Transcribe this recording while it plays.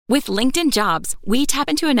With LinkedIn Jobs, we tap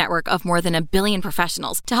into a network of more than 1 billion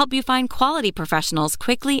professionals to help you find quality professionals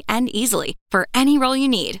quickly and easily for any role you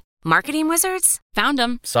need. Marketing wizards? Found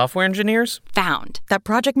them. Software engineers? Found. That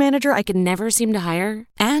project manager I could never seem to hire?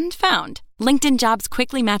 And found. LinkedIn Jobs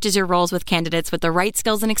quickly matches your roles with candidates with the right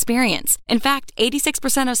skills and experience. In fact,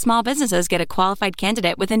 86% of small businesses get a qualified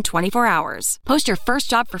candidate within 24 hours. Post your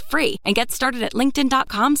first job for free and get started at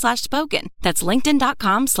linkedin.com/spoken. That's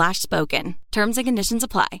linkedin.com/spoken. Terms and conditions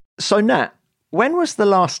apply. So Nat, when was the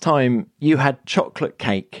last time you had chocolate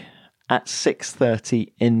cake at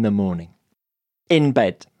 6:30 in the morning? In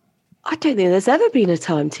bed? I don't think there's ever been a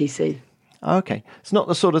time, TC. Okay. It's not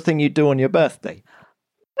the sort of thing you do on your birthday.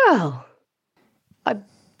 Well, I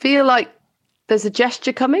feel like there's a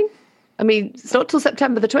gesture coming. I mean, it's not till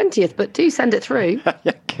September the 20th, but do send it through.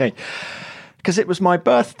 Okay. Because it was my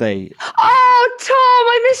birthday. Oh, Tom,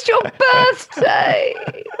 I missed your birthday.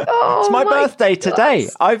 Oh, it's my birthday today.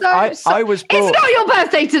 I was brought... It's not your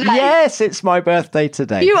birthday today. Yes, it's my birthday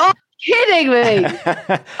today. You are kidding me.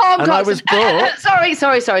 Oh, and I was brought... Sorry.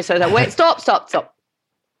 Wait, stop.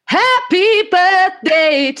 Happy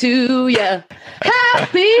birthday to you.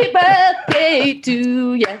 Happy birthday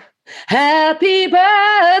to you. Happy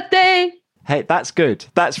birthday. Hey, that's good.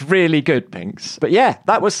 That's really good, Pinks. But yeah,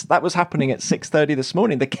 that was happening at 6:30 this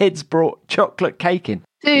morning. The kids brought chocolate cake in.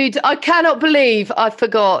 Dude, I cannot believe I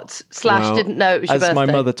forgot / didn't know it was your birthday. As my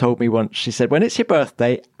mother told me once, she said, when it's your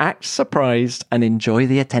birthday, act surprised and enjoy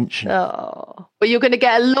the attention. Oh, well, you're going to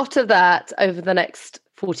get a lot of that over the next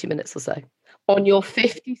 40 minutes or so. On your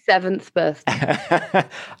 57th birthday.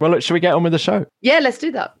 Well, look, should we get on with the show? Yeah, let's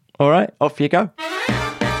do that. All right, off you go.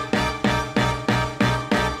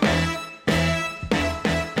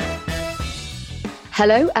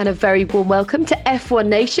 Hello and a very warm welcome to F1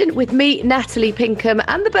 Nation with me, Natalie Pinkham,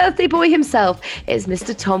 and the birthday boy himself is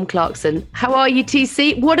Mr. Tom Clarkson. How are you,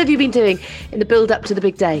 TC? What have you been doing in the build-up to the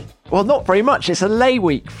big day? Well, not very much. It's a lay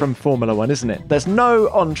week from Formula One, isn't it? There's no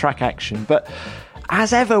on-track action, but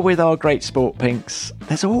as ever with our great sport, Pinks,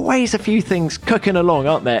 there's always a few things cooking along,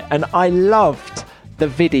 aren't there? And I loved the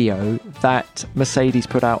video that Mercedes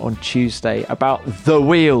put out on Tuesday about the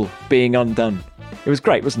wheel being undone. It was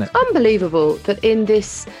great, wasn't it? Unbelievable that in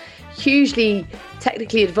this hugely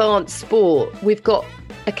technically advanced sport, we've got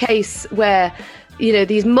a case where, you know,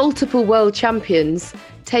 these multiple world champions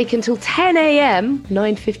take until 10 a.m,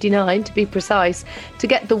 9:59 to be precise, to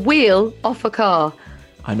get the wheel off a car.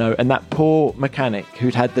 I know, and that poor mechanic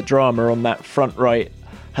who'd had the drama on that front right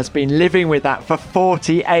has been living with that for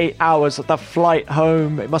 48 hours at the flight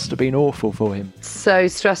home. It must have been awful for him. So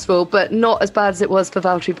stressful, but not as bad as it was for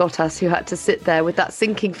Valtteri Bottas, who had to sit there with that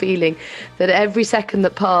sinking feeling that every second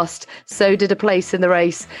that passed, so did a place in the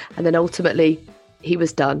race. And then ultimately, he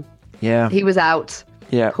was done. Yeah. He was out.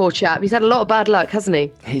 Yeah. Poor chap. He's had a lot of bad luck, hasn't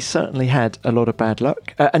he? He certainly had a lot of bad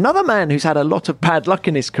luck. Another man who's had a lot of bad luck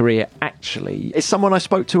in his career, actually, is someone I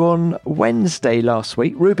spoke to on Wednesday last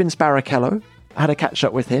week, Rubens Barrichello. I had a catch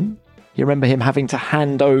up with him. You remember him having to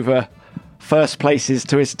hand over first places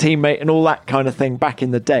to his teammate and all that kind of thing back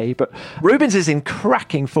in the day. But Rubens is in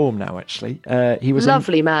cracking form now, actually. He was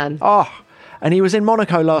lovely man. And he was in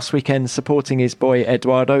Monaco last weekend supporting his boy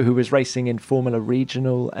Eduardo, who was racing in Formula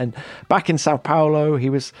Regional. And back in Sao Paulo, he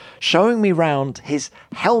was showing me round his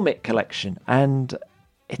helmet collection. And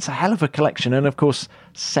it's a hell of a collection. And of course,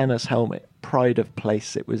 Senna's helmet, pride of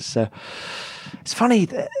place. It was, it's funny,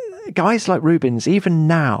 guys like Rubens, even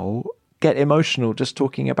now, get emotional just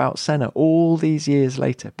talking about Senna all these years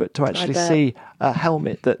later. But to actually see a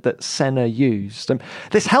helmet that Senna used.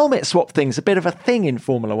 This helmet swap thing's a bit of a thing in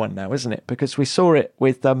Formula One now, isn't it? Because we saw it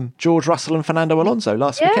with George Russell and Fernando Alonso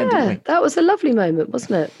last weekend, didn't we? That was a lovely moment,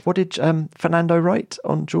 wasn't it? What did Fernando write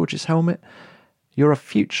on George's helmet? You're a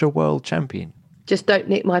future world champion. Just don't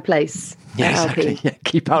nick my place. Yeah, exactly. Yeah,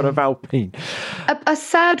 keep out of Alpine. A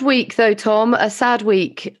sad week, though, Tom. A sad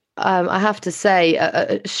week. I have to say,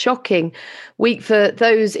 a shocking week for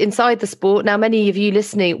those inside the sport. Now, many of you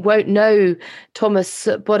listening won't know Thomas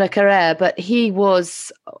Bonacarere, but he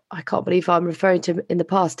was, I can't believe I'm referring to him in the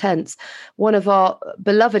past tense, one of our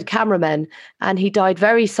beloved cameramen, and he died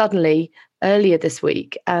very suddenly earlier this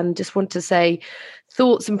week. And just want to say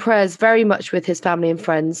thoughts and prayers very much with his family and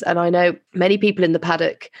friends. And I know many people in the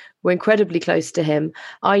paddock were incredibly close to him.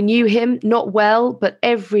 I knew him not well, but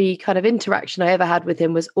every kind of interaction I ever had with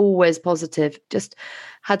him was always positive. Just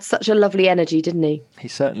had such a lovely energy, didn't he? He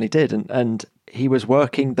certainly did. And he was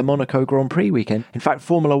working the Monaco Grand Prix weekend. In fact,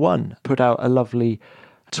 Formula One put out a lovely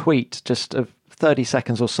tweet just of 30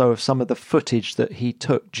 seconds or so of some of the footage that he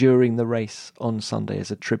took during the race on Sunday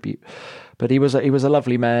as a tribute. But he was a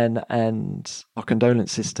lovely man, and our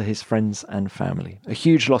condolences to his friends and family. A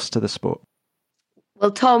huge loss to the sport. Well,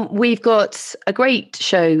 Tom, we've got a great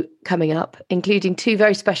show coming up, including two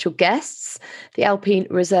very special guests, the Alpine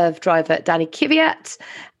Reserve driver Danny Kvyat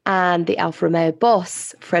and the Alfa Romeo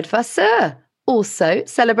boss Fred Vasseur, also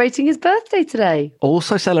celebrating his birthday today.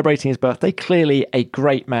 Also celebrating his birthday, clearly a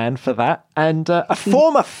great man for that, and a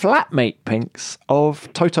former flatmate, Pinks,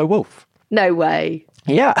 of Toto Wolff. No way.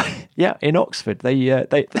 Yeah, in Oxford.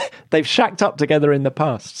 They've shacked up together in the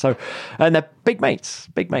past. So, and they're big mates,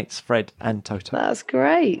 Fred and Toto. That's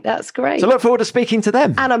great. So look forward to speaking to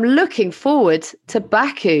them. And I'm looking forward to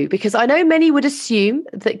Baku, because I know many would assume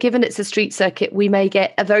that given it's a street circuit, we may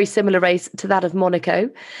get a very similar race to that of Monaco,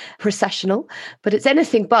 processional, but it's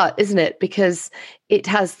anything but, isn't it? Because it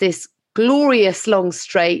has this glorious long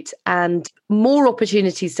straight and more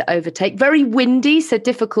opportunities to overtake. Very windy, so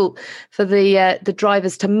difficult for the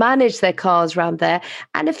drivers to manage their cars around there.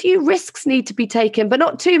 And a few risks need to be taken, but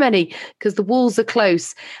not too many, because the walls are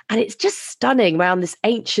close. And it's just stunning around this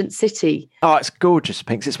ancient city. Oh, it's gorgeous,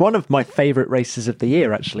 Pinks. It's one of my favourite races of the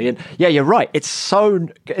year, actually. And yeah, you're right. It's going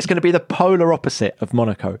to be the polar opposite of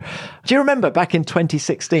Monaco. Do you remember back in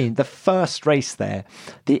 2016, the first race there,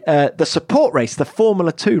 the support race, the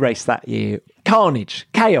Formula 2 race that year, carnage,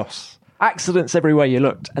 chaos, accidents everywhere you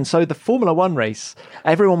looked. And so the Formula 1 race,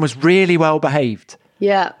 everyone was really well behaved.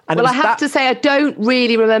 Yeah. And well, I have to say, I don't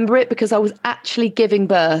really remember it because I was actually giving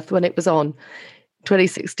birth when it was on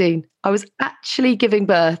 2016. I was actually giving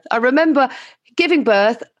birth. I remember giving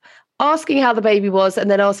birth, asking how the baby was,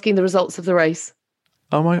 and then asking the results of the race.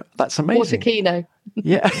 Oh my, that's amazing. Waterkino.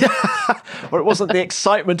 Yeah. Or it wasn't the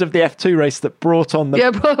excitement of the F2 race that brought on the...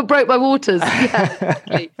 Yeah, broke my waters. Yeah,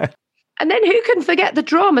 exactly. And then who can forget the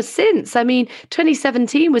drama since? I mean,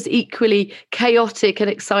 2017 was equally chaotic and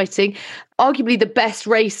exciting, arguably the best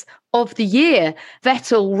race of the year.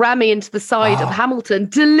 Vettel ramming into the side of Hamilton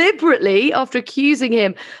deliberately after accusing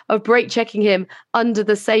him of brake checking him under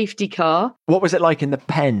the safety car. What was it like in the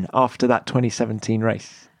pen after that 2017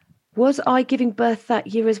 race? Was I giving birth that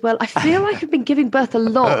year as well? I feel like I've been giving birth a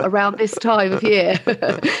lot around this time of year.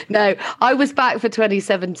 No, I was back for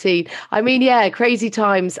 2017. I mean, yeah, crazy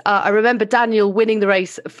times. I remember Daniel winning the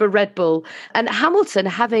race for Red Bull and Hamilton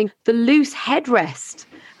having the loose headrest.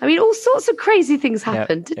 I mean, all sorts of crazy things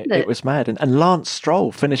happened, didn't it? It was mad. And Lance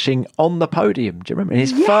Stroll finishing on the podium. Do you remember? In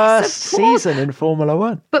his first season in Formula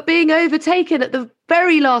 1. But being overtaken at the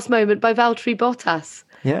very last moment by Valtteri Bottas.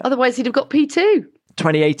 Yeah. Otherwise, he'd have got P2.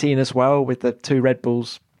 2018 as well, with the two Red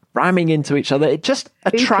Bulls ramming into each other. It just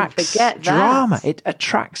attracts drama. It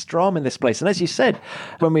attracts drama in this place. And as you said,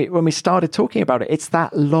 when we started talking about it, it's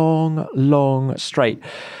that long straight.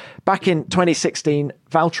 Back in 2016,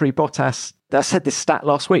 Valtteri Bottas, I said this stat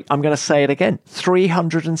last week, I'm going to say it again,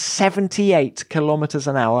 378 kilometres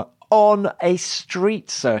an hour on a street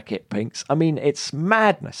circuit, Pinks. I mean, it's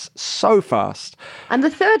madness. So fast. And the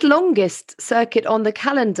third longest circuit on the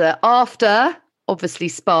calendar after... obviously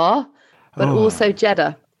Spa, but also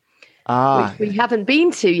Jeddah, which we haven't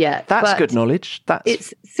been to yet. That's good knowledge.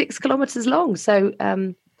 It's 6 kilometres long, so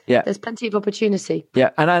there's plenty of opportunity. Yeah,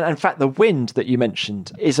 and in fact, the wind that you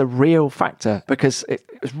mentioned is a real factor because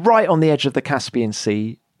it's right on the edge of the Caspian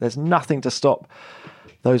Sea. There's nothing to stop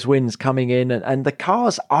those winds coming in, and the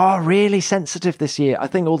cars are really sensitive this year. I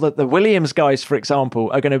think all the Williams guys, for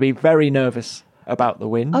example, are going to be very nervous about the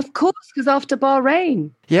wind. Of course, because after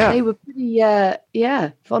Bahrain, they were pretty,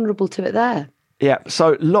 vulnerable to it there. Yeah,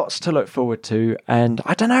 so lots to look forward to. And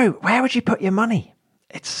I don't know, where would you put your money?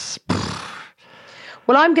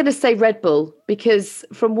 Well, I'm going to say Red Bull, because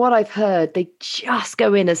from what I've heard, they just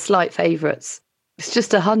go in as slight favourites. It's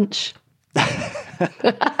just a hunch.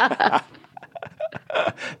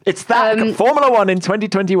 It's that Formula 1 in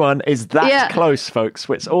 2021 is that close, folks.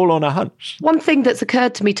 It's all on a hunch. One thing that's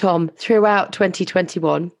occurred to me, Tom, throughout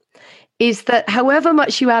 2021 is that however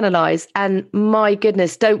much you analyse, and my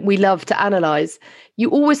goodness, don't we love to analyse, you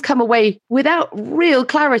always come away without real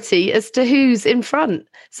clarity as to who's in front.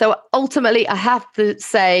 So ultimately, I have to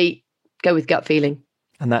say, go with gut feeling.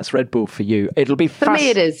 And that's Red Bull for you. It'll be for me,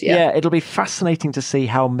 it is. Yeah, it'll be fascinating to see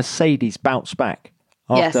how Mercedes bounce back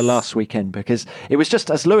after last weekend, because it was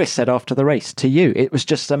just, as Lewis said after the race to you, it was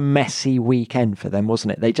just a messy weekend for them,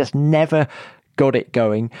 wasn't it? They just never got it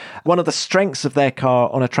going. One of the strengths of their car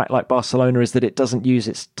on a track like Barcelona is that it doesn't use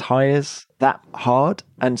its tyres that hard.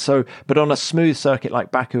 And so, but on a smooth circuit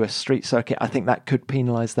like Baku, a street circuit, I think that could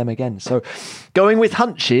penalise them again. So going with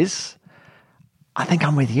hunches, I think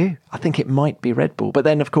I'm with you. I think it might be Red Bull. But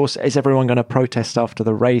then, of course, is everyone going to protest after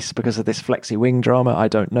the race because of this flexi wing drama? I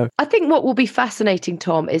don't know. I think what will be fascinating,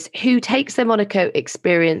 Tom, is who takes their Monaco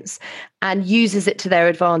experience and uses it to their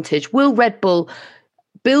advantage. Will Red Bull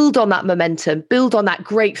build on that momentum, build on that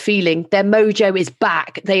great feeling? Their mojo is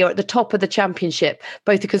back. They are at the top of the championship,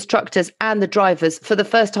 both the constructors and the drivers, for the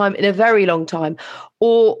first time in a very long time.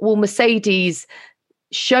 Or will Mercedes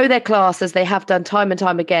show their class as they have done time and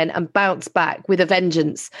time again and bounce back with a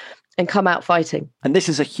vengeance and come out fighting? And this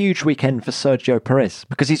is a huge weekend for Sergio Perez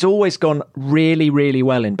because he's always gone really, really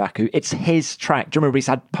well in Baku. It's his track. Do you remember he's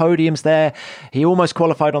had podiums there? He almost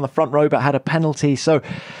qualified on the front row but had a penalty. So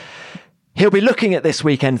he'll be looking at this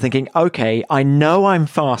weekend thinking, okay, I know I'm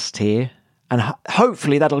fast here, and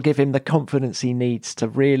hopefully that'll give him the confidence he needs to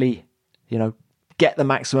really, get the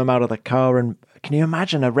maximum out of the car. And can you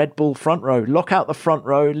imagine a Red Bull front row? Lock out the front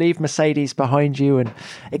row, leave Mercedes behind you and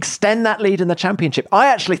extend that lead in the championship. I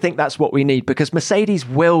actually think that's what we need because Mercedes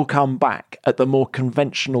will come back at the more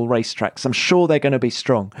conventional racetracks. I'm sure they're going to be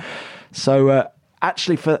strong. So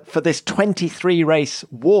actually for this 23 race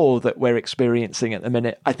war that we're experiencing at the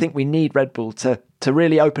minute, I think we need Red Bull to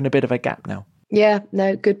really open a bit of a gap now. Yeah,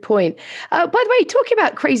 no, good point. By the way, talking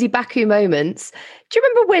about crazy Baku moments, do you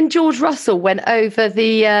remember when George Russell went over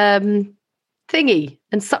the thingy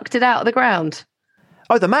and sucked it out of the ground?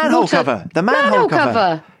 Oh, the manhole cover. The manhole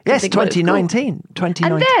cover. Yes, 2019.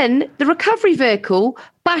 And then the recovery vehicle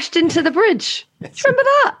bashed into the bridge. Do you remember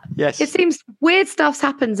that? Yes. It seems weird stuff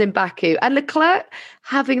happens in Baku. And Leclerc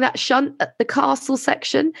having that shunt at the castle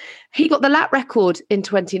section, he got the lap record in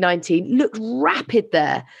 2019, looked rapid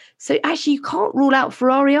there. So actually you can't rule out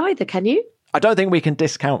Ferrari either, can you? I don't think we can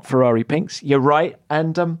discount Ferrari Pinks. You're right.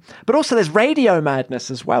 And but also there's radio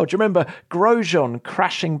madness as well. Do you remember Grosjean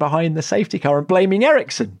crashing behind the safety car and blaming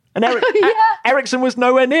Ericsson? And Ericsson was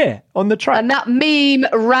nowhere near on the track. And that meme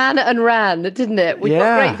ran and ran, didn't it? We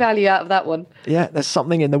got great value out of that one. Yeah, there's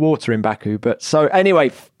something in the water in Baku. But so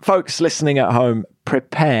anyway, folks listening at home,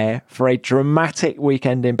 prepare for a dramatic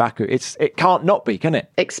weekend in Baku. It can't not be, can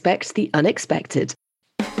it? Expect the unexpected.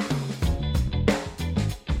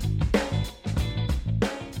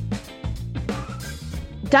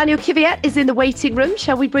 Daniel Kvyat is in the waiting room.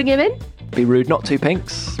 Shall we bring him in? Be rude not to,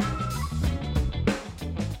 Pinks.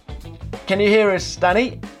 Can you hear us,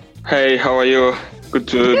 Danny? Hey, how are you? Good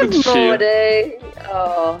to see you. Good morning.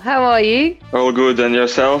 Oh, how are you? All good, and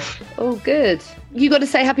yourself? Oh, good. You got to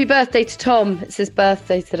say happy birthday to Tom. It's his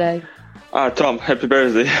birthday today. Tom, happy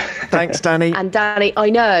birthday. Thanks, Danny. And Danny, I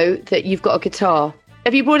know that you've got a guitar.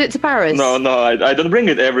 Have you brought it to Paris? No, I don't bring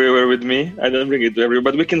it everywhere with me. I don't bring it everywhere,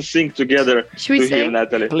 but we can sing together. Should we sing? Him,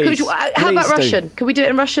 Natalie. Please, how about Russian? Can we do it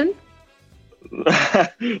in Russian?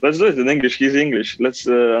 Let's do it in English. He's English. Let's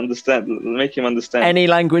make him understand. Any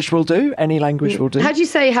language will do. Any language will do. How do you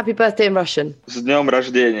say happy birthday in Russian? С днем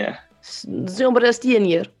рождения. С днем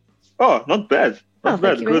рождения. Oh, not bad. Not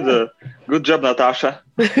bad. Good job, Natasha.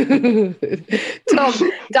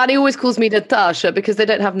 Tom, Danny always calls me Natasha because they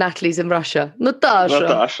don't have Natalie's in Russia.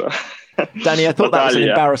 Natasha. Danny, I thought that was an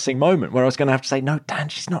embarrassing moment where I was going to have to say, no, Dan,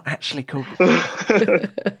 she's not actually called.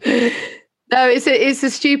 No, it's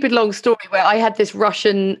a stupid long story where I had this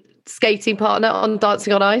Russian skating partner on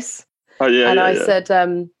Dancing on Ice. Oh, yeah. And I said,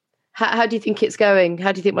 how do you think it's going?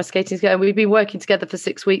 How do you think my skating's going? We've been working together for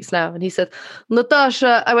 6 weeks now. And he said,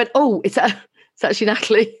 Natasha. I went, oh, it's actually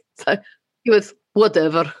Natalie. So he was,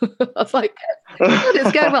 whatever. I was like,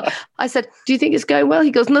 it's going well. I said, do you think it's going well?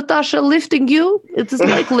 He goes, Natasha, lifting you? It is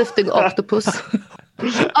like lifting octopus.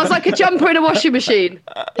 I was like a jumper in a washing machine.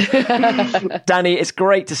 Danny, it's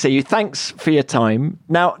great to see you. Thanks for your time.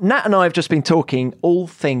 Now, Nat and I have just been talking all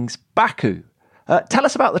things Baku. Tell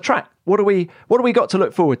us about the track. What do we got to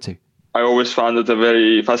look forward to? I always found it a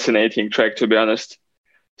very fascinating track, to be honest.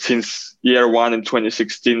 Since year one in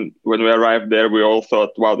 2016, when we arrived there, we all thought,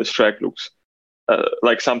 wow, this track looks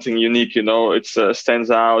like something unique, It stands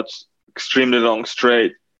out, extremely long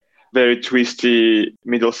straight, very twisty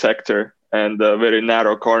middle sector, and very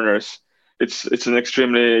narrow corners. It's an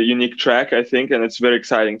extremely unique track, I think, and it's very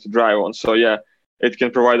exciting to drive on. So yeah, it can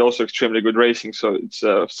provide also extremely good racing. So it's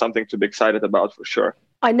something to be excited about for sure.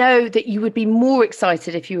 I know that you would be more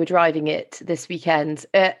excited if you were driving it this weekend.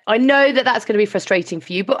 I know that that's going to be frustrating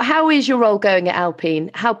for you, but how is your role going at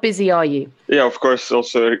Alpine? How busy are you? Yeah, of course.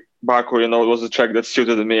 Also, Baku, it was a track that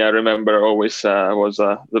suited me. I remember always was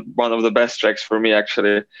one of the best tracks for me,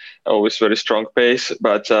 actually. Always very strong pace.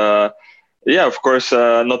 But yeah, of course,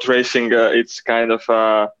 not racing, it's kind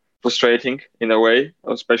of frustrating in a way,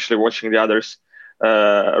 especially watching the others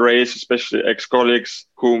race, especially ex-colleagues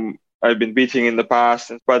whom I've been beating in the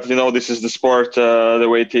past. But, this is the sport the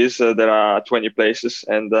way it is. There are 20 places.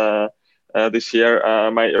 And this year,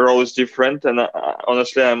 my role is different. And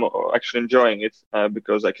honestly, I'm actually enjoying it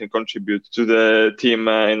because I can contribute to the team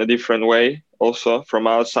in a different way. Also, from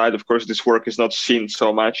outside, of course, this work is not seen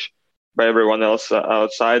so much by everyone else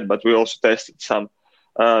outside. But we also tested some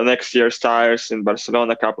next year's tires in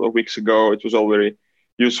Barcelona a couple of weeks ago. It was all very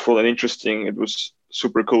useful and interesting. It was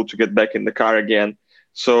super cool to get back in the car again.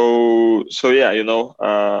 So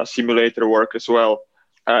yeah, simulator work as well.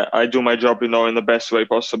 I do my job, in the best way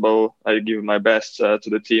possible. I give my best to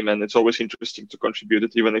the team, and it's always interesting to contribute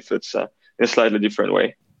it, even if it's in a slightly different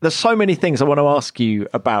way. There's so many things I want to ask you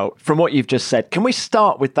about from what you've just said. Can we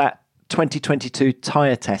start with that 2022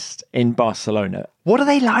 tyre test in Barcelona? What are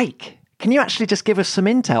they like? Can you actually just give us some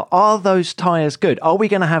intel? Are those tyres good? Are we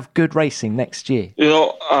going to have good racing next year?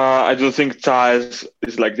 I don't think tyres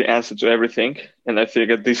is like the answer to everything. And I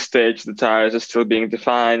think at this stage, the tyres are still being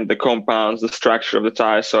defined, the compounds, the structure of the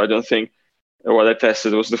tyres. So I don't think what I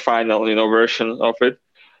tested was the final, version of it.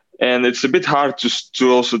 And it's a bit hard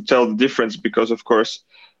to also tell the difference because, of course,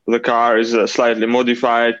 the car is slightly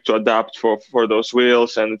modified to adapt for those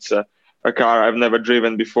wheels. And it's a car I've never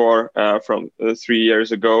driven before from 3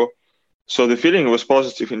 years ago. So the feeling was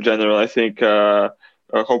positive in general. I think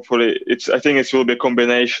hopefully it will be a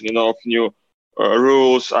combination, of new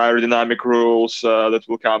rules, aerodynamic rules that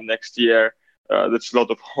will come next year. That's a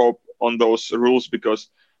lot of hope on those rules because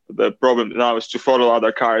the problem now is to follow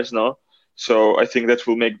other cars now. So I think that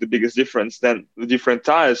will make the biggest difference. Then the different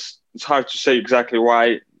tires, it's hard to say exactly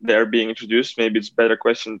why they're being introduced. Maybe it's a better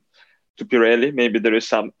question to Pirelli. Maybe there is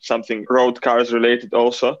something road cars related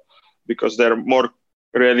also because they're more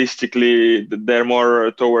realistically, they're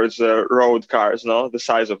more towards road cars, no? The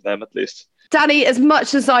size of them, at least. Danny, as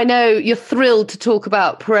much as I know you're thrilled to talk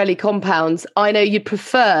about Pirelli compounds, I know you'd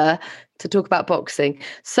prefer to talk about boxing.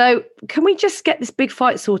 So can we just get this big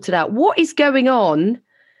fight sorted out? What is going on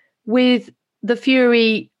with the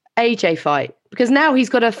Fury AJ fight? Because now he's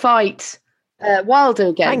got to fight Wilder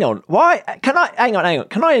again. Hang on. Why? Can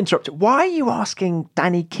I interrupt? Why are you asking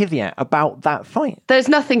Danny Kvyat about that fight? There's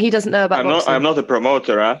nothing he doesn't know about boxing. I'm not a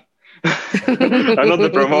promoter, huh? I'm not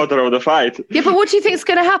the promoter of the fight. Yeah, but what do you think is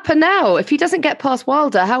going to happen now? If he doesn't get past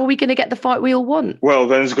Wilder, how are we going to get the fight we all want? Well,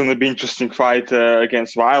 then it's going to be an interesting fight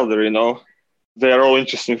against Wilder, They are all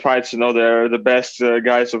interesting fights, They're the best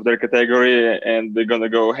guys of their category, and they're going to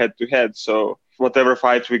go head-to-head. So whatever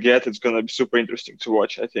fight we get, it's going to be super interesting to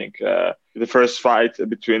watch, I think. The first fight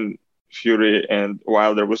between Fury and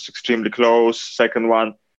Wilder was extremely close. Second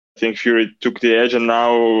one, I think Fury took the edge, and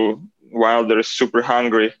now Wilder is super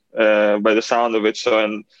hungry by the sound of it. So,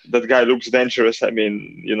 and that guy looks dangerous. I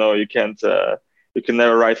mean, you can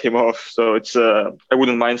never write him off. So it's I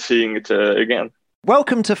wouldn't mind seeing it again.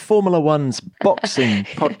 Welcome to Formula One's boxing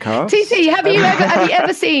podcast. TC, have you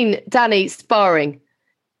ever seen Danny sparring?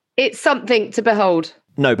 It's something to behold.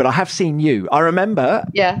 No, but I have seen you. I remember,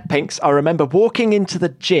 Pinks, I remember walking into the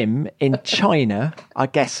gym in China, I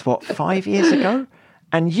guess, 5 years ago?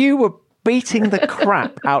 And you were beating the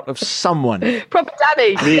crap out of someone. Proper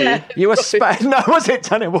Danny. Yeah. You were no, was it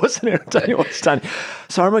Danny? Wasn't it? Danny, it was Danny.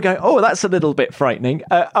 So I remember going, oh, that's a little bit frightening.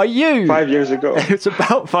 Are you... 5 years ago. It's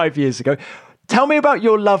about 5 years ago. Tell me about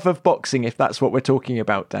your love of boxing, if that's what we're talking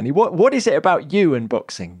about, Danny. What is it about you and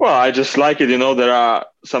boxing? Well, I just like it. There are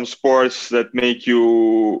some sports that make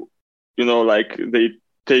you, like they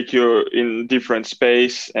take you in different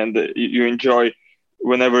space and you enjoy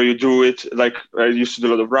whenever you do it. Like I used to do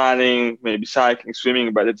a lot of running, maybe cycling,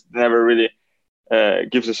 swimming, but it never really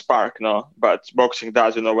gives a spark, no. But boxing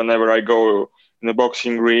does, whenever I go in a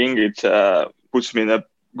boxing ring, it puts me in a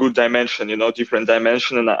good dimension, different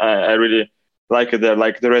dimension. And I really like it there.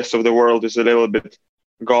 Like the rest of the world is a little bit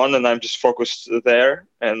gone and I'm just focused there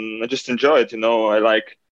and I just enjoy it. I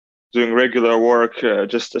like doing regular work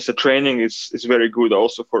just as a training. It's very good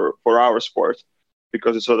also for our sport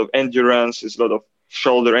because it's a lot of endurance, it's a lot of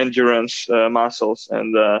shoulder endurance muscles,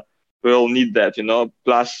 and we all need that,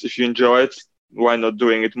 Plus, if you enjoy it, why not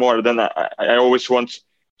doing it more? Then I always want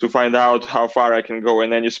to find out how far I can go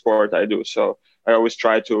in any sport I do. So I always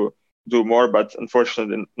try to do more, but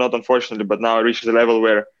not unfortunately, but now I reached the level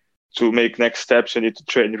where to make next steps, you need to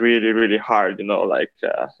train really, really hard.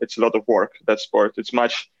 It's a lot of work, that sport. It's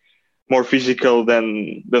much more physical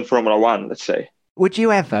than Formula One, let's say. Would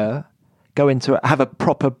you ever go have a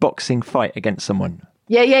proper boxing fight against someone?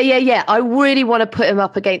 Yeah. I really want to put him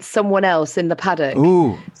up against someone else in the paddock.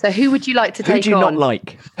 Ooh. So who would you like to take on? Who do you not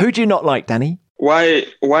like? Who do you not like, Danny?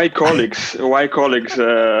 Why colleagues? Why colleagues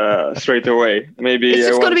straight away? Maybe it's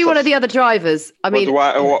just got to be one of the other drivers. I mean,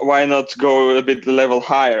 why not go a bit level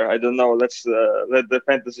higher? I don't know. Let's let the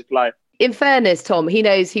fantasy fly. In fairness, Tom, he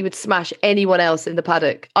knows he would smash anyone else in the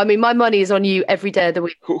paddock. I mean, my money is on you every day of the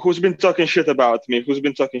week. Who's been talking shit about me?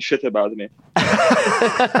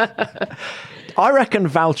 I reckon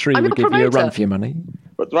Valtteri would give you a run for your money.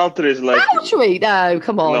 But Valtteri is like... Valtteri? No,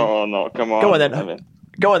 come on. No, come on. Go on then.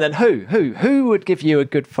 Go on then. Who would give you a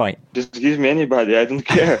good fight? Just give me anybody. I don't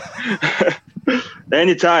care.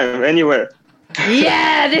 Anytime, anywhere.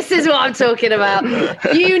 Yeah, this is what I'm talking about.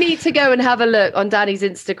 You need to go and have a look on Danny's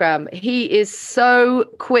Instagram. He is so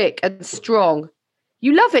quick and strong.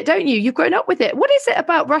 You love it, don't you? You've grown up with it. What is it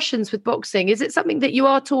about Russians with boxing? Is it something that you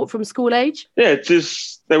are taught from school age? Yeah, it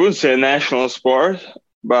is, I wouldn't say a national sport,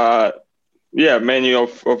 but yeah, many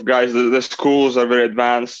of guys, the schools are very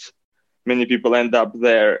advanced. Many people end up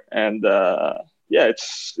there. And yeah,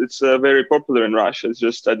 it's very popular in Russia. It's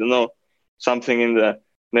just, I don't know, something in the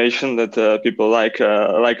nation that people like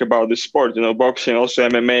about this sport. You know, boxing, also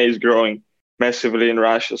MMA is growing massively in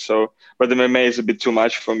Russia. So, but MMA is a bit too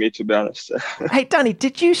much for me, to be honest. Hey, Danny,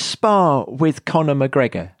 did you spar with Conor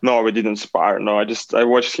McGregor? No, we didn't spar. No, I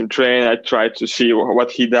watched him train. I tried to see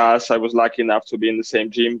what he does. I was lucky enough to be in the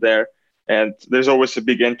same gym there. And there's always a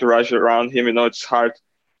big entourage around him. You know, it's hard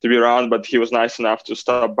to be around, but he was nice enough to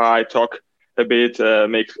stop by, talk a bit,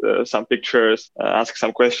 make some pictures, ask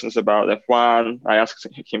some questions about F1. I asked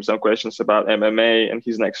him some questions about MMA and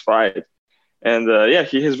his next fight. And yeah,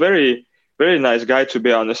 he is very, very nice guy, to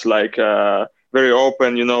be honest, like very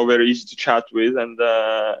open, you know, very easy to chat with. And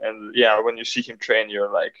yeah, when you see him train,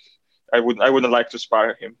 you're like, I wouldn't like to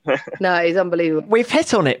spar him. No, he's unbelievable. We've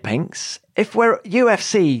hit on it, Pinks. If we're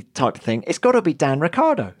UFC type thing, it's got to be Dan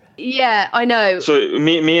Ricciardo. Yeah, I know. So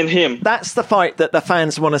me and him. That's the fight that the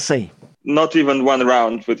fans want to see. Not even one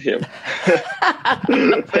round with him.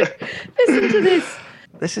 Listen to this.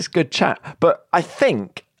 This is good chat. But I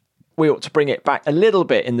think we ought to bring it back a little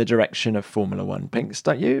bit in the direction of Formula One, Pinks,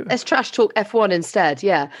 don't you? Let's trash talk F1 instead,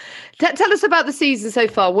 yeah. Tell us about the season so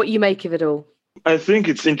far, what you make of it all. I think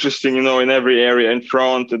it's interesting, you know, in every area, in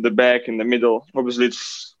front, at the back, in the middle. Obviously,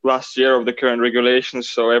 it's last year of the current regulations,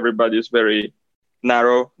 so everybody is very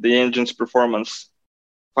narrow. The engine's performance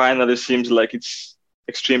finally seems like it's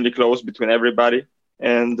extremely close between everybody.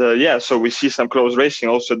 And yeah, so we see some close racing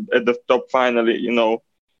also at the top finally, you know,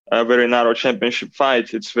 a very narrow championship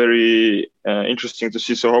fight. It's very interesting to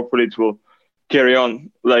see. So hopefully it will carry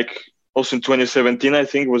on. Like also in 2017, I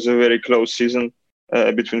think was a very close season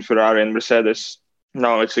between Ferrari and Mercedes.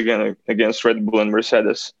 Now it's again against Red Bull and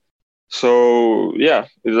Mercedes. So yeah,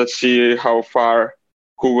 let's see how far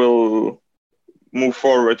who will move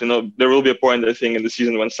forward. You know, there will be a point, I think, in the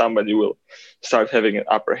season when somebody will start having an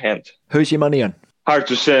upper hand. Who's your money on? Hard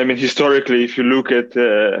to say. I mean, historically, if you look at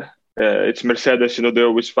it's Mercedes, you know, they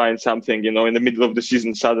always find something, you know, in the middle of the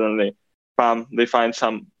season, suddenly, bam, they find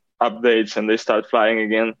some updates and they start flying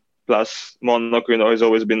again. Plus, Monaco, you know, has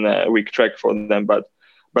always been a weak track for them, but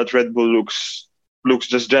Red Bull looks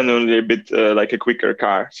just genuinely a bit like a quicker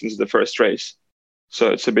car since the first race.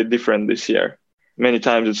 So it's a bit different this year. Many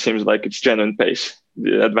times it seems like it's genuine pace,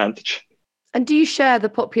 the advantage. And do you share the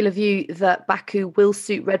popular view that Baku will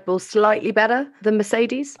suit Red Bull slightly better than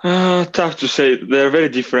Mercedes? Tough to say. They're very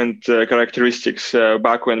different characteristics,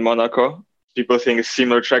 Baku and Monaco. People think it's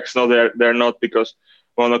similar tracks. No, they're not, because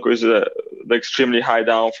Monaco is the extremely high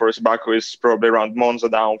downforce. Baku is probably around Monza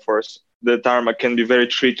downforce. The tarmac can be very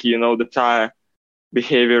tricky. You know, the tire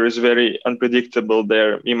behavior is very unpredictable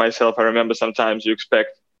there. Me, myself, I remember sometimes you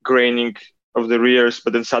expect graining of the rears,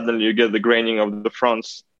 but then suddenly you get the graining of the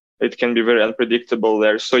fronts. It can be very unpredictable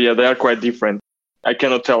there. So yeah, they are quite different. I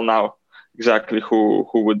cannot tell now exactly who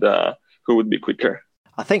would be quicker.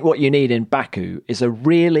 I think what you need in Baku is a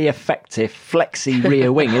really effective flexi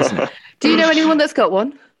rear wing, isn't it? Do you know anyone that's got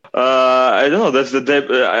one? I don't know. That's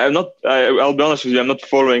I'm not. I'll be honest with you. I'm not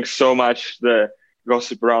following so much the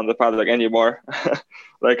gossip around the paddock anymore,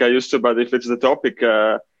 like I used to. But if it's the topic,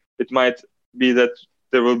 it might be that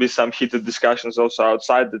there will be some heated discussions also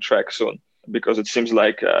outside the track soon, because it seems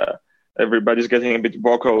like everybody's getting a bit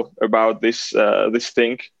vocal about this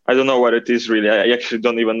thing. I don't know what it is really. I actually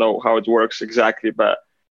don't even know how it works exactly, but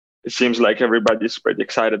it seems like everybody's pretty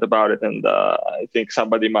excited about it, and I think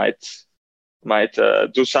somebody might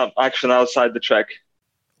do some action outside the track.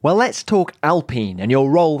 Well, let's talk Alpine and your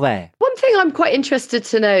role there. One thing I'm quite interested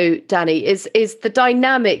to know, Danny, is the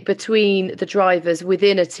dynamic between the drivers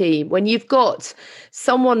within a team. When you've got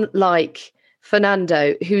someone like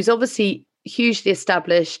Fernando, who's obviously hugely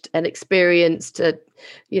established and experienced,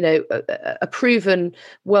 a proven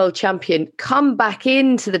world champion, come back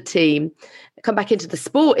into the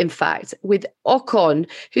sport, in fact, with Ocon,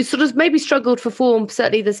 who sort of maybe struggled for form,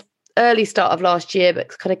 certainly this early start of last year,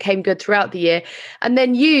 but kind of came good throughout the year. And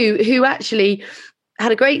then you, who actually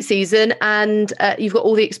had a great season, and you've got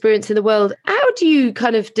all the experience in the world. How do you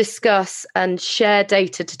kind of discuss and share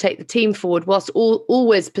data to take the team forward whilst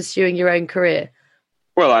always pursuing your own career?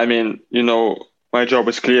 Well, I mean, my job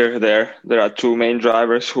is clear there. There are two main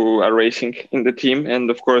drivers who are racing in the team. And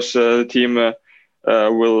of course, the team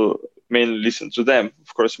will mainly listen to them.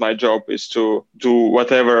 Of course, my job is to do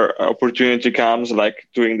whatever opportunity comes, like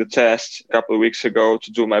doing the test a couple of weeks ago,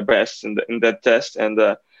 to do my best in that test and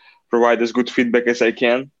provide as good feedback as I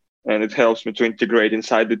can. And it helps me to integrate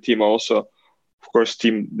inside the team also. Of course,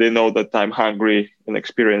 team, they know that I'm hungry, an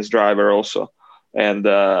experienced driver also. And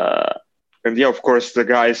yeah, of course, the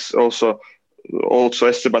guys also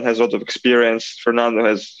Esteban has a lot of experience. Fernando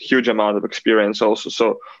has huge amount of experience also.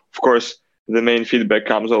 So, of course, the main feedback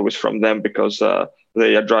comes always from them because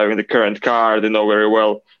they are driving the current car. They know very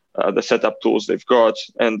well the setup tools they've got.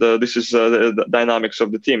 And this is the dynamics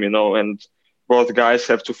of the team, and both guys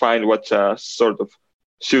have to find what sort of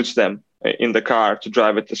suits them in the car to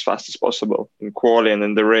drive it as fast as possible in quali and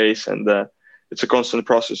in the race. And it's a constant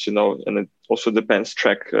process, and it also depends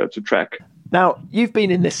track to track. Now, you've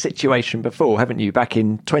been in this situation before, haven't you? Back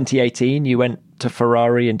in 2018, you went to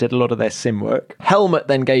Ferrari and did a lot of their sim work. Helmut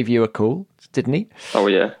then gave you a call, didn't he? Oh,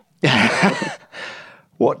 yeah.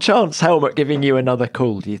 What chance Helmut giving you another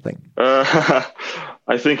call, do you think?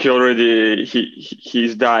 I think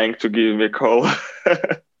he's dying to give me a call.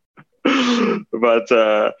 But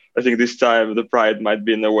I think this time the pride might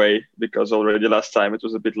be in the way, because already last time it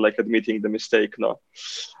was a bit like admitting the mistake, no?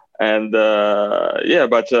 And my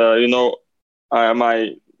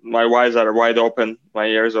eyes are wide open, my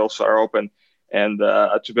ears also are open, and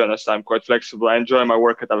to be honest, I'm quite flexible. I enjoy my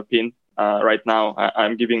work at Alpine right now.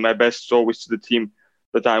 I'm giving my best always to the team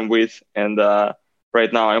that I'm with, and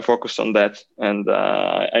right now I'm focused on that, and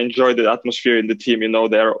I enjoy the atmosphere in the team.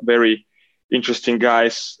 They're very interesting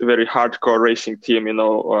guys, very hardcore racing team, and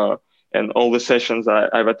all the sessions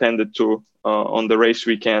I've attended to on the race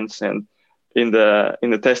weekends and in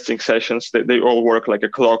the testing sessions, they all work like a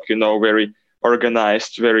clock, very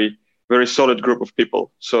organized, very, very solid group of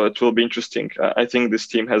people. So it will be interesting. I think this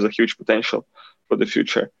team has a huge potential for the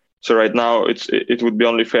future. So right now, it would be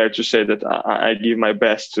only fair to say that I give my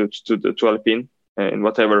best to Alpine in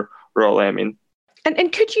whatever role I'm in.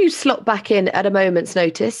 And could you slot back in at a moment's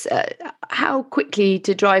notice? How quickly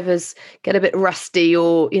do drivers get a bit rusty,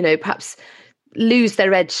 or perhaps lose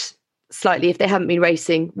their edge slightly if they haven't been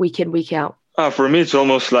racing week in, week out? For me, it's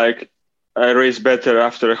almost like I race better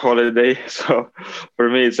after a holiday. So for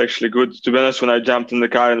me, it's actually good. To be honest, when I jumped in the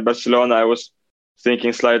car in Barcelona, I was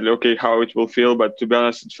thinking slightly, okay, how it will feel. But to be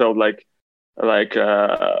honest, it felt like I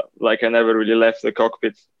never really left the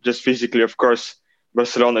cockpit. Just physically, of course,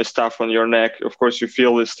 Barcelona is tough on your neck. Of course, you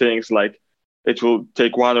feel these things, like it will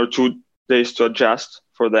take 1 or 2 days to adjust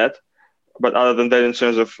for that. But other than that, in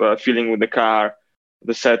terms of feeling with the car,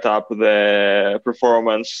 the setup, the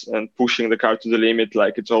performance, and pushing the car to the limit,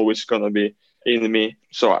 like it's always going to be in me.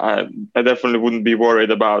 So I definitely wouldn't be worried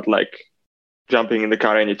about like jumping in the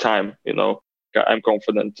car anytime. I'm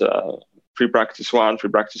confident. Free practice 1, free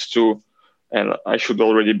practice 2, and I should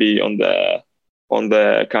already be on the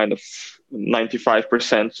kind of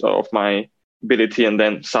 95% of my ability. And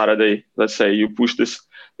then Saturday, let's say you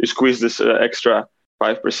squeeze this extra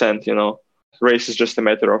 5%. Race is just a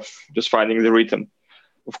matter of just finding the rhythm.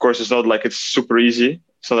 Of course, it's not like it's super easy.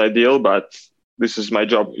 It's not ideal, but this is my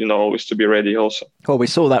job, always to be ready also. Well, we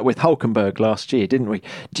saw that with Hulkenberg last year, didn't we?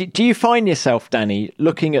 Do you find yourself, Danny,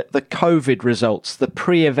 looking at the COVID results, the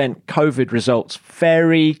pre-event COVID results,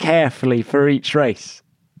 very carefully for each race,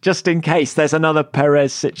 just in case there's another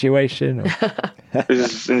Perez situation?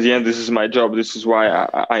 In the end, this is my job. This is why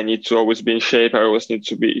I need to always be in shape. I always need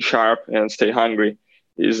to be sharp and stay hungry,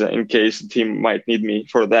 is in case the team might need me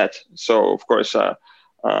for that. So, of course,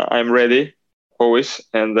 I'm ready always.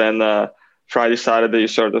 And then Friday, Saturday,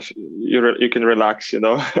 you can relax,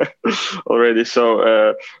 already.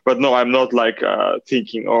 So, but no, I'm not like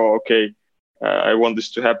thinking, oh, okay, I want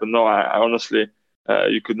this to happen. No, I honestly,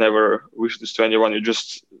 you could never wish this to anyone.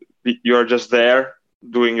 You're just there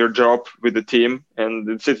doing your job with the team, and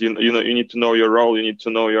that's it. You need to know your role. You need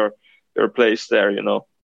to know your place there.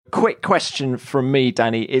 Quick question from me,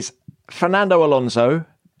 Danny, is Fernando Alonso,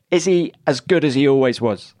 is he as good as he always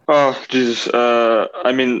was? Oh, Jesus.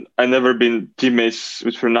 I mean, I never been teammates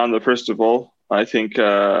with Fernando, first of all. I think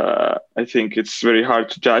it's very hard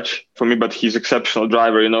to judge for me, but he's exceptional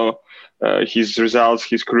driver. His results,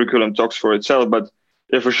 his curriculum talks for itself. But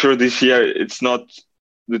for sure this year it's not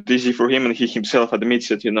that easy for him, and he himself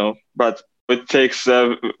admits it. But it takes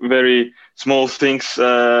very small things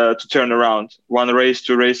to turn around. One race,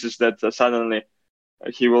 two races that suddenly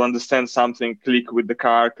he will understand something, click with the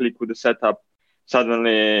car, click with the setup.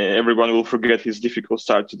 Suddenly everyone will forget his difficult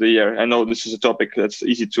start to the year. I know this is a topic that's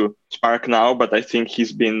easy to spark now, but I think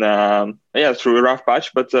he's been through a rough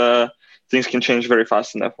patch, but things can change very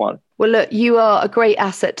fast in F1. Well, look, you are a great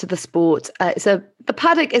asset to the sport. The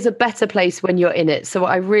paddock is a better place when you're in it. So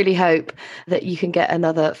I really hope that you can get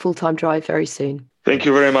another full-time drive very soon. Thank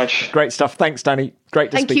you very much. Great stuff. Thanks, Danny.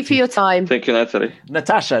 Great to speak to you. Thank you for your time. Thank you, Natalie.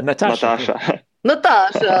 Natasha. Natasha.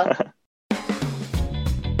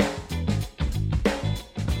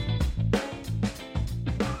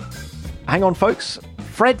 Hang on, folks.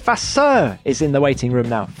 Fred Vasseur is in the waiting room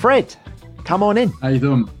now. Fred, come on in. Hi,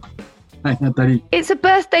 Tom. Hi, Natalie. It's a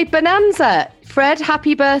birthday bonanza. Fred,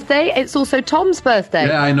 happy birthday. It's also Tom's birthday.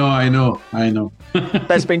 Yeah, I know.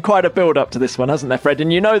 There's been quite a build-up to this one, hasn't there, Fred?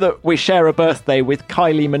 And you know that we share a birthday with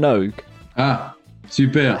Kylie Minogue. Ah,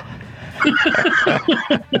 super. Do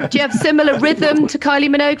you have similar rhythm to Kylie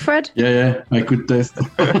Minogue, Fred? Yeah, I could test.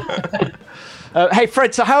 Hey,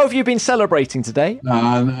 Fred, so how have you been celebrating today?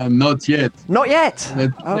 Not yet. Not yet?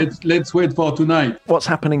 Let's wait for tonight. What's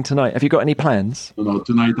happening tonight? Have you got any plans? No,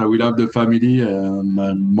 tonight I will have the family, and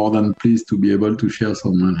I'm more than pleased to be able to share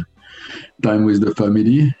some time with the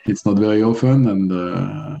family. It's not very often,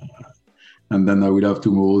 and then I will have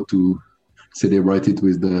tomorrow to celebrate it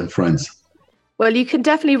with the friends. Well, you can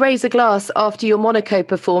definitely raise a glass after your Monaco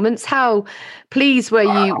performance. How pleased were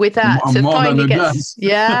you with that?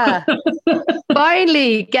 Yeah,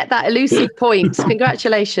 finally get that elusive point.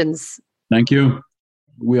 Congratulations. Thank you.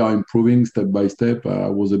 We are improving step by step. I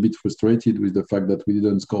was a bit frustrated with the fact that we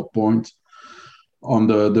didn't score points on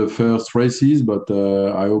the first races, but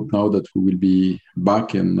I hope now that we will be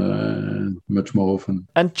back and much more often.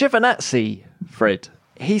 And Giovinazzi, Fred,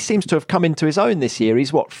 he seems to have come into his own this year.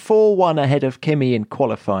 He's 4-1 ahead of Kimi in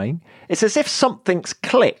qualifying. It's as if something's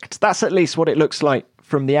clicked. That's at least what it looks like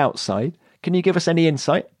from the outside. Can you give us any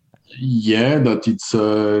insight? Yeah, that it's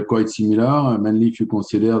quite similar. Mainly if you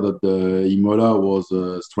consider that the Imola was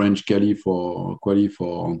a strange quali for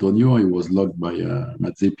Antonio. He was locked by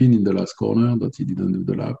Mazepin in the last corner, that he didn't do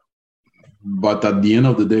the lap. But at the end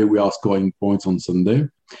of the day, we are scoring points on Sunday.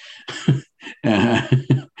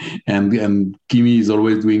 And Kimi is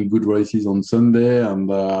always doing good races on Sunday,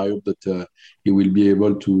 and I hope that he will be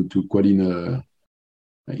able to quali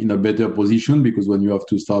in a better position, because when you have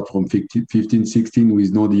to start from 15, 16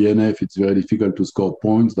 with no DNF, it's very difficult to score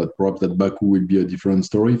points. That perhaps that Baku will be a different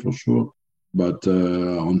story for sure. But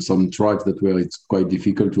on some tracks where it's quite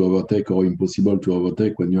difficult to overtake or impossible to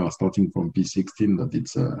overtake when you are starting from P16, that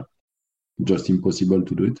it's just impossible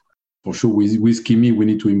to do it. For sure, with Kimi, we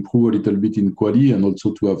need to improve a little bit in quali, and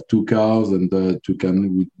also to have two cars, and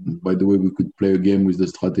by the way, we could play a game with the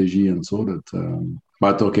strategy and so that.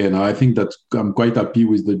 But okay, now I think that I'm quite happy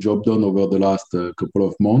with the job done over the last couple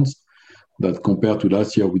of months. That compared to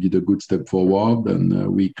last year, we did a good step forward, and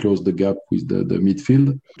we closed the gap with the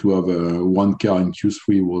midfield. To have one car in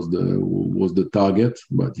Q3 was the target,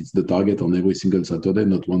 but it's the target on every single Saturday,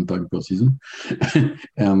 not one time per season.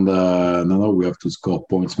 And now we have to score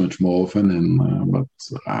points much more often. But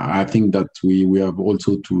I think that we have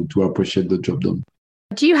also to appreciate the job done.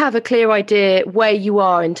 Do you have a clear idea where you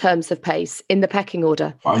are in terms of pace in the pecking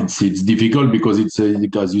order? It's difficult because it's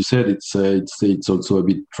as you said, it's also a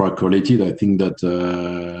bit track related. I think that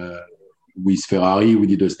with Ferrari we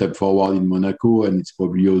did a step forward in Monaco, and it's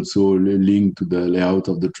probably also linked to the layout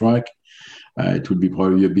of the track. It will be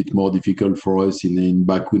probably a bit more difficult for us in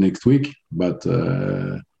Baku next week, but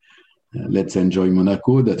let's enjoy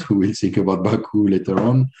Monaco. That we will think about Baku later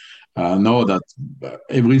on. Know that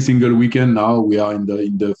every single weekend now we are in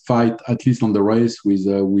the fight, at least on the race with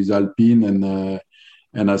Alpine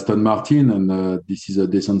and Aston Martin, and this is a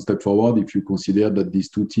decent step forward if you consider that these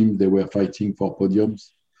two teams, they were fighting for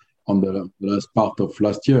podiums on the last part of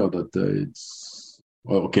last year. That it's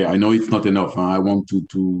okay. I know it's not enough. I want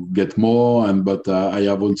to get more, but I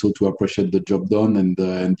have also to appreciate the job done and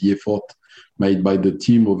the effort made by the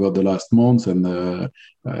team over the last months, and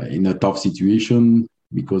in a tough situation,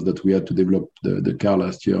 because that we had to develop the car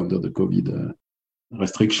last year under the COVID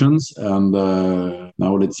restrictions. And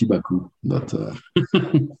now let's see Baku. That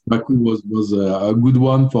Baku was a good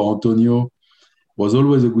one for Antonio. Was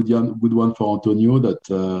always a good one for Antonio,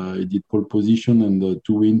 that he did pole position and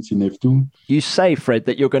 2 wins in F2. You say, Fred,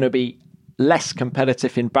 that you're going to be less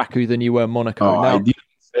competitive in Baku than you were in Monaco. I didn't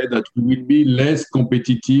say that we will be less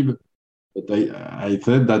competitive, but I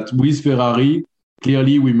said that with Ferrari,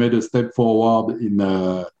 clearly we made a step forward in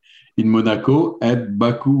Monaco, and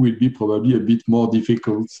Baku will be probably a bit more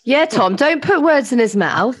difficult. Yeah, Tom, don't put words in his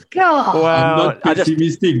mouth. God. Well, I'm not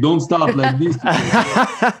pessimistic. Don't start like this.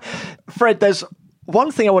 Fred, there's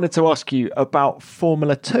one thing I wanted to ask you about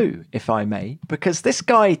Formula 2, if I may, because this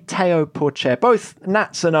guy, Théo Pourchaire, both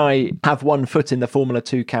Nats and I have one foot in the Formula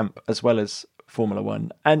 2 camp as well as Formula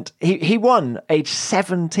 1. And he won age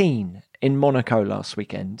 17 in Monaco last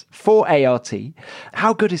weekend for ART.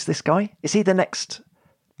 How good is this guy? Is he the next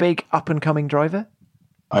big up-and-coming driver?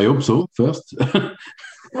 I hope so, first.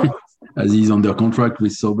 As he's under contract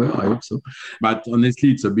with Sauber, I hope so. But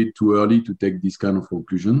honestly, it's a bit too early to take this kind of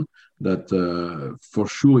conclusion. That for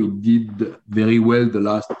sure he did very well the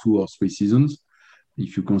last 2 or 3 seasons.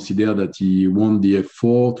 If you consider that he won the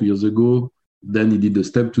F4 2 years ago, then he did the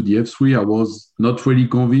step to the F3. I was not really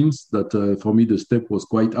convinced that for me the step was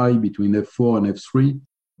quite high between F4 and F3.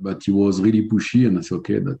 But he was really pushy, and I said,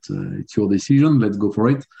 okay, it's your decision. Let's go for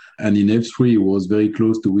it. And in F3, he was very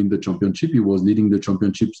close to win the championship. He was leading the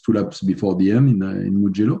championships 2 laps before the end in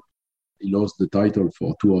Mugello. He lost the title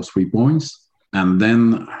for 2 or 3 points. And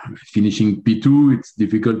then finishing P2, it's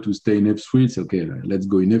difficult to stay in F3. It's okay, let's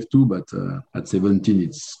go in F2. But at 17,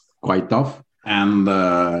 it's quite tough. And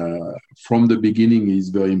from the beginning, he's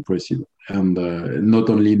very impressive. And not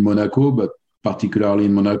only in Monaco, but particularly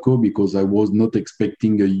in Monaco, because I was not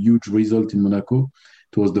expecting a huge result in Monaco.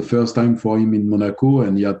 It was the first time for him in Monaco,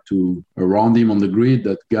 and he had to, around him on the grid,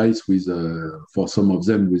 that guys with, for some of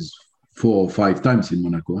them, with 4 or 5 times in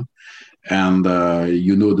Monaco. And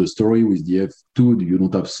you know the story with the F2, you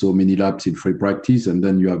don't have so many laps in free practice, and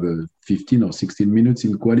then you have 15 or 16 minutes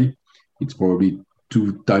in quali. It's probably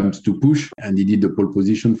 2 times to push, and he did the pole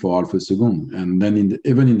position for half a second. And then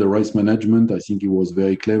even in the race management, I think he was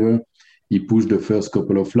very clever. He pushed the first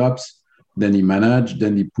couple of laps, then he managed,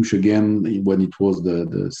 then he pushed again when it was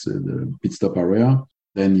the pit stop area.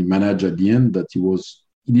 Then he managed at the end that he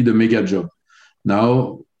did a mega job.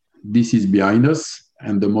 Now, this is behind us,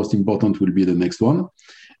 and the most important will be the next one.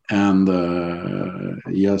 And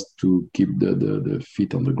he has to keep the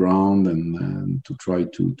feet on the ground and to try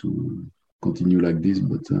to continue like this.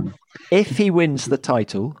 But if he wins the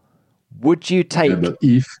title, would you take... Yeah, but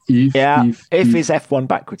if is F1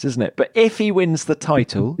 backwards, isn't it? But if he wins the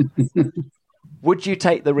title, would you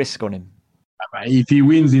take the risk on him? If he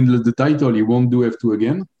wins in the title, he won't do F2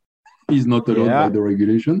 again. He's not allowed by the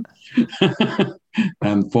regulation.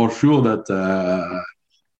 And for sure that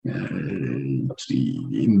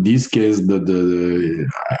in this case,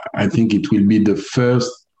 I think it will be the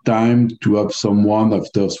first time to have someone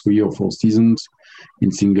after 3 or 4 seasons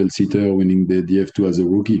in single-seater winning the F2 as a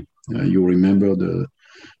rookie. You remember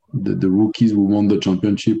the rookies who won the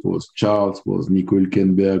championship was Charles, was Nico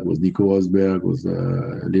Hülkenberg, was Nico Rosberg, was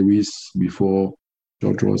Lewis before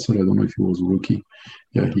George Russell. I don't know if he was a rookie.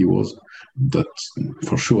 Yeah, he was. That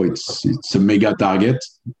for sure, it's a mega target,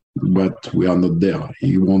 but we are not there.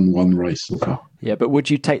 He won 1 race so far. Yeah, but would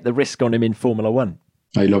you take the risk on him in Formula 1?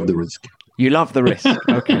 I love the risk. You love the risk.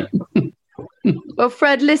 Okay. Well,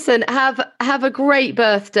 Fred, listen, have a great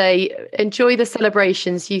birthday. Enjoy the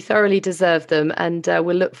celebrations. You thoroughly deserve them. And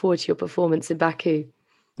we'll look forward to your performance in Baku.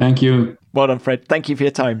 Thank you. Well done, Fred. Thank you for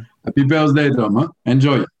your time. Happy birthday, Tom. Huh?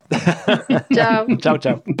 Enjoy. Ciao. Ciao,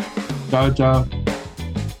 ciao. Ciao, ciao.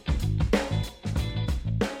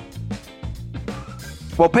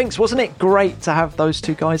 Well, Pinks, wasn't it great to have those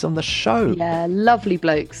 2 guys on the show? Yeah, lovely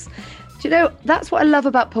blokes. Do you know, that's what I love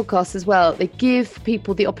about podcasts as well. They give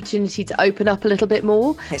people the opportunity to open up a little bit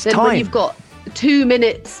more. It's than time. When you've got 2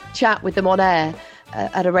 minutes chat with them on air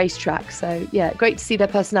at a racetrack. So, yeah, great to see their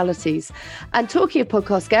personalities. And talking of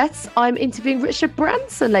podcast guests, I'm interviewing Richard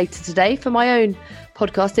Branson later today for my own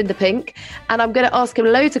podcast, In the Pink. And I'm going to ask him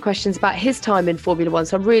loads of questions about his time in Formula 1.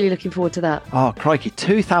 So I'm really looking forward to that. Oh, crikey,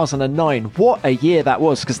 2009. What a year that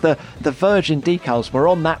was, because the Virgin decals were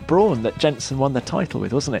on that Brawn that Jenson won the title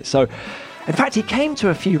with, wasn't it? So, in fact, he came to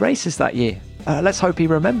a few races that year. Let's hope he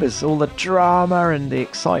remembers all the drama and the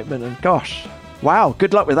excitement. And gosh, wow,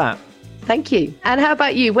 good luck with that. Thank you. And how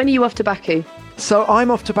about you? When are you off to Baku? So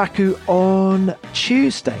I'm off to Baku on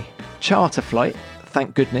Tuesday. Charter flight.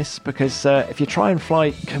 Thank goodness, because if you try and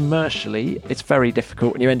fly commercially, it's very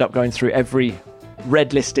difficult and you end up going through every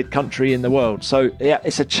red-listed country in the world. So, yeah,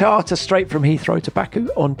 it's a charter straight from Heathrow to Baku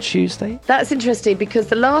on Tuesday. That's interesting because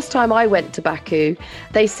the last time I went to Baku,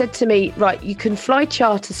 they said to me, right, you can fly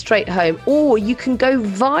charter straight home or you can go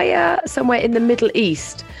via somewhere in the Middle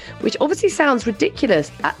East, which obviously sounds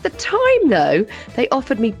ridiculous. At the time, though, they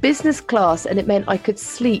offered me business class and it meant I could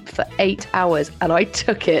sleep for 8 hours and I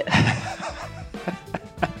took it.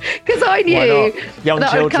 Because I knew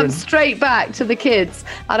that I would come straight back to the kids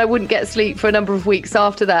and I wouldn't get sleep for a number of weeks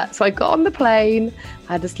after that. So I got on the plane,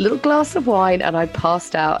 had this little glass of wine and I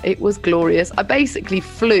passed out. It was glorious. I basically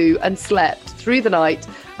flew and slept through the night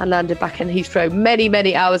and landed back in Heathrow many,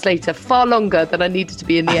 many hours later, far longer than I needed to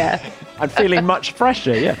be in the air. And feeling much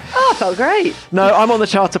fresher, yeah. Oh, I felt great. No, I'm on the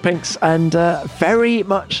charter, Pinks, and very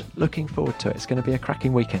much looking forward to it. It's going to be a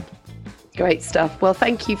cracking weekend. Great stuff. Well,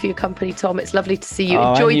 thank you for your company, Tom. It's lovely to see you.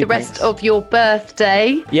 Oh, enjoy and you, the rest Pinks. of your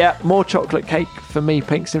birthday. Yeah, more chocolate cake for me,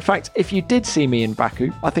 Pinks. In fact, if you did see me in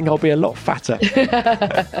Baku, I think I'll be a lot fatter.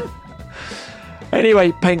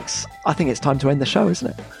 Anyway, Pinks, I think it's time to end the show,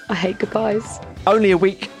 isn't it? I hate goodbyes. Only a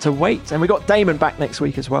week to wait, and we got Damon back next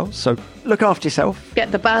week as well, so look after yourself.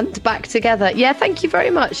 Get the band back together. Yeah, thank you very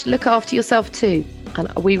much. Look after yourself too.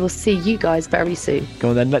 And we will see you guys very soon. Go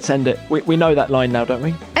on then, let's end it. We know that line now, don't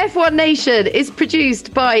we? F1 Nation is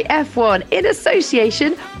produced by F1 in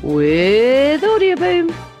association with Audio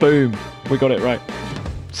Boom. Boom. We got it right.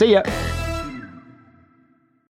 See ya.